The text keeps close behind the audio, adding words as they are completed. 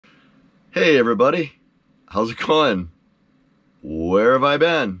Hey everybody, how's it going? Where have I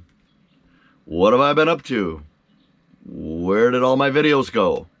been? What have I been up to? Where did all my videos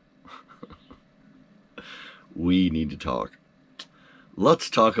go? We need to talk. Let's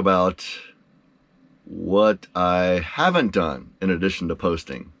talk about what I haven't done in addition to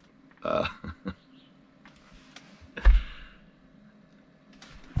posting.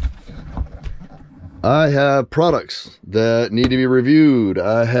 I have products that need to be reviewed.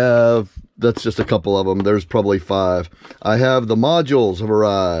 That's just a couple of them. There's probably 5. I have the modules have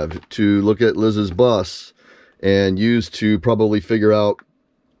arrived to look at Liz's bus and use to probably figure out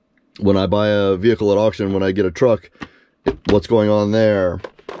when I buy a vehicle at auction, when I get a truck, what's going on there.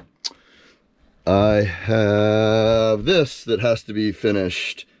 I have this that has to be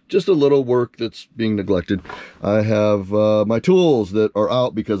finished. Just a little work that's being neglected. I have my tools that are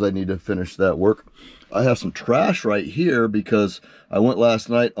out because I need to finish that work. I have some trash right here because I went last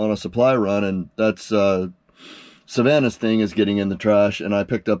night on a supply run, and that's Savannah's thing is getting in the trash, and I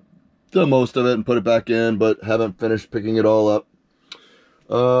picked up the most of it and put it back in, but haven't finished picking it all up.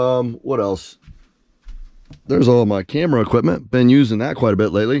 What else? There's all my camera equipment. Been using that quite a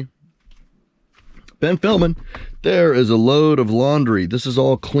bit lately. Been filming. There is a load of laundry. This is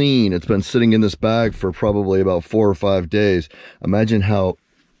all clean. It's been sitting in this bag for probably about 4 or 5 days. Imagine how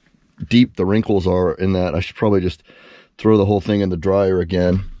deep the wrinkles are in that. I should probably just throw the whole thing in the dryer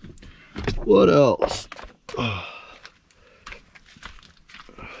again. What else?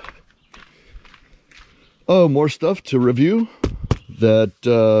 Oh, more stuff to review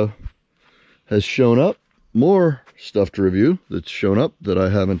that has shown up. More stuff to review that's shown up that I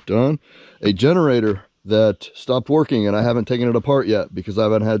haven't done. A generator that stopped working, and I haven't taken it apart yet because I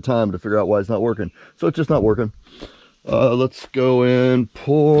haven't had time to figure out why it's not working. So it's just not working. Let's go in.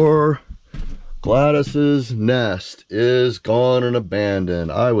 Poor Gladys's nest is gone and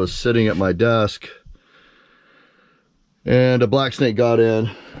abandoned. I was sitting at my desk and a black snake got in,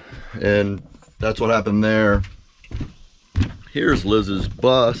 and that's what happened there. Here's Liz's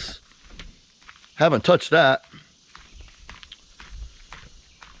bus. Haven't touched that.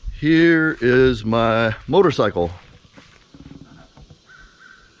 Here is my motorcycle.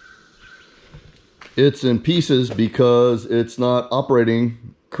 It's in pieces because it's not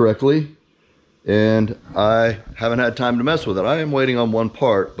operating correctly, and I haven't had time to mess with it. I am waiting on one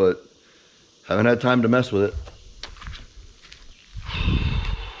part, but haven't had time to mess with it.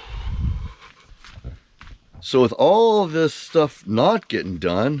 So with all this stuff not getting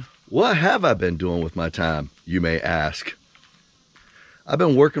done, what have I been doing with my time, you may ask? I've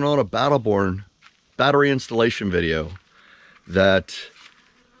been working on a Battleborn battery installation video that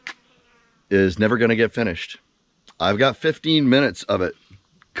is never going to get finished. I've got 15 minutes of it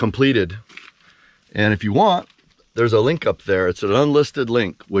completed. And if you want, there's a link up there. It's an unlisted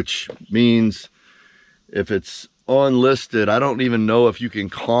link, which means if it's unlisted, I don't even know if you can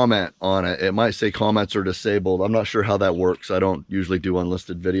comment on it. It might say comments are disabled. I'm not sure how that works. I don't usually do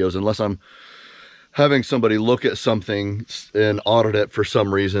unlisted videos unless I'm having somebody look at something and audit it for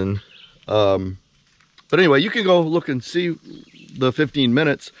some reason. But anyway, you can go look and see the 15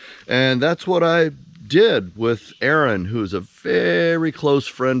 minutes. And that's what I did with Erin, who's a very close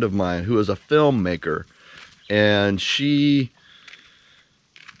friend of mine, who is a filmmaker. And she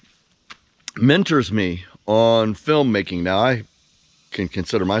mentors me on filmmaking. Now, I can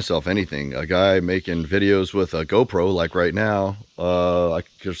consider myself anything. A guy making videos with a GoPro, like right now. I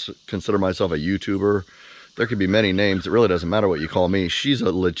consider myself a YouTuber. There could be many names. It really doesn't matter what you call me. She's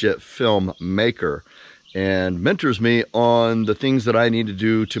a legit filmmaker and mentors me on the things that I need to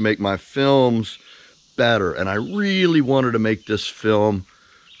do to make my films better. And I really wanted to make this film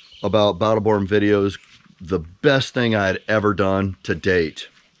about Battleborn videos the best thing I had ever done to date.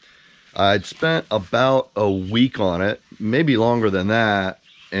 I'd spent about a week on it, maybe longer than that,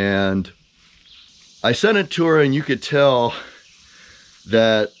 and I sent it to her, and you could tell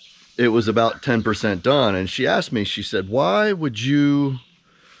that it was about 10% done. And she asked me, she said, why would you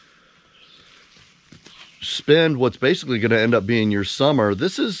spend what's basically going to end up being your summer?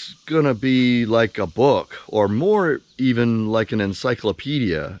 This is going to be like a book, or more even like an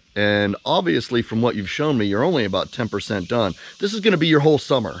encyclopedia. And obviously from what you've shown me, you're only about 10% done. This is going to be your whole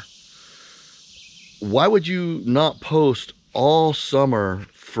summer. Why would you not post all summer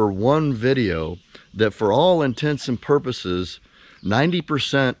for one video that, for all intents and purposes,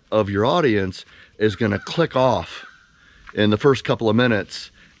 90% of your audience is going to click off in the first couple of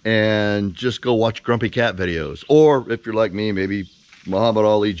minutes and just go watch Grumpy Cat videos? Or if you're like me, maybe Muhammad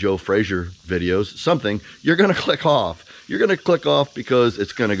Ali, Joe Frazier videos, something, you're going to click off. You're going to click off because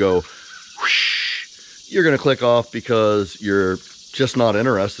it's going to go whoosh. You're going to click off because you're just not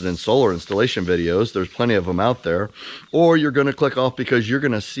interested in solar installation videos, there's plenty of them out there, or you're going to click off because you're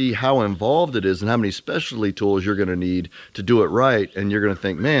going to see how involved it is and how many specialty tools you're going to need to do it right, and you're going to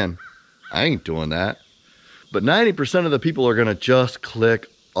think, man, I ain't doing that. But 90% of the people are going to just click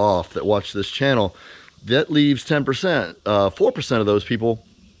off that watch this channel. That leaves 10%. 4% of those people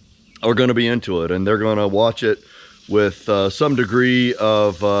are going to be into it, and they're going to watch it with some degree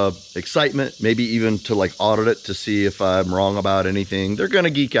of excitement, maybe even to like audit it to see if I'm wrong about anything. They're going to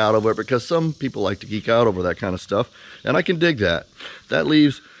geek out over it because some people like to geek out over that kind of stuff, and I can dig that. That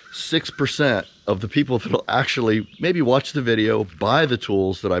leaves 6% of the people that'll actually maybe watch the video, buy the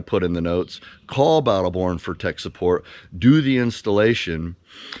tools that I put in the notes, call Battleborn for tech support, do the installation.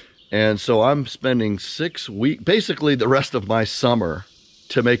 And so I'm spending 6 weeks, basically the rest of my summer,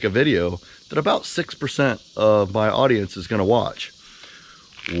 to make a video that about 6% of my audience is going to watch.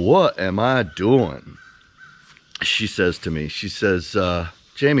 What am I doing? She says to me, she says,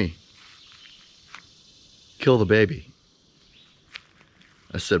 Jamie, kill the baby.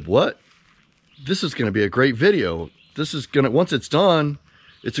 I said, what? This is going to be a great video. This is going to, once it's done,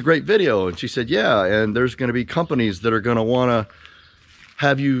 it's a great video. And she said, yeah, and there's going to be companies that are going to want to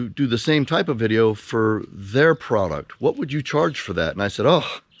have you do the same type of video for their product. What would you charge for that? And I said, oh,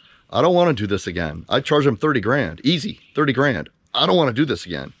 I don't want to do this again. I charge them 30 grand, easy, 30 grand. I don't want to do this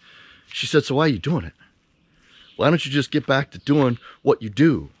again. She said, so why are you doing it? Why don't you just get back to doing what you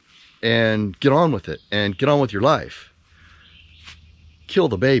do and get on with it and get on with your life? Kill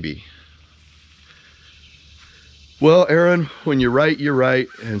the baby. Well, Aaron, when you're right, you're right.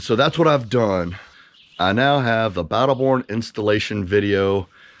 And so that's what I've done. I now have the Battleborn installation video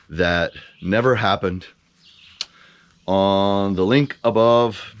that never happened. On the link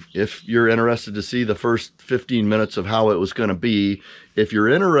above, if you're interested to see the first 15 minutes of how it was going to be, if you're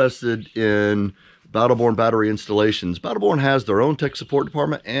interested in Battleborn battery installations, Battleborn has their own tech support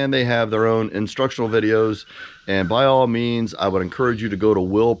department and they have their own instructional videos. And by all means, I would encourage you to go to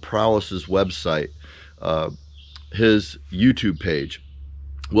Will Prowse's website, his YouTube page.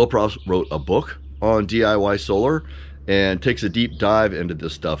 Will Prowse wrote a book on DIY solar and takes a deep dive into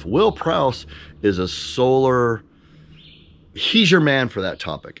this stuff. Will Prowse is a solar, he's your man for that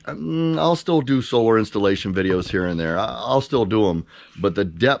topic. I'll still do solar installation videos here and there. I'll still do them, but the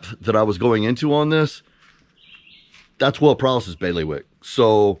depth that I was going into on this, that's Will Prowse's bailiwick.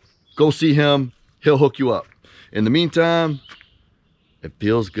 So go see him, he'll hook you up. In the meantime, it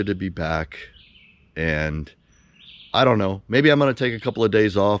feels good to be back, and I don't know, maybe I'm going to take a couple of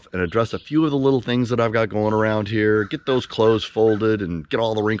days off and address a few of the little things that I've got going around here, get those clothes folded and get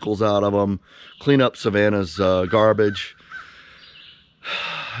all the wrinkles out of them, clean up Savannah's garbage,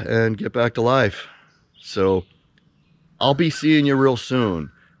 and get back to life. So I'll be seeing you real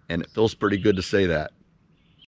soon, and it feels pretty good to say that.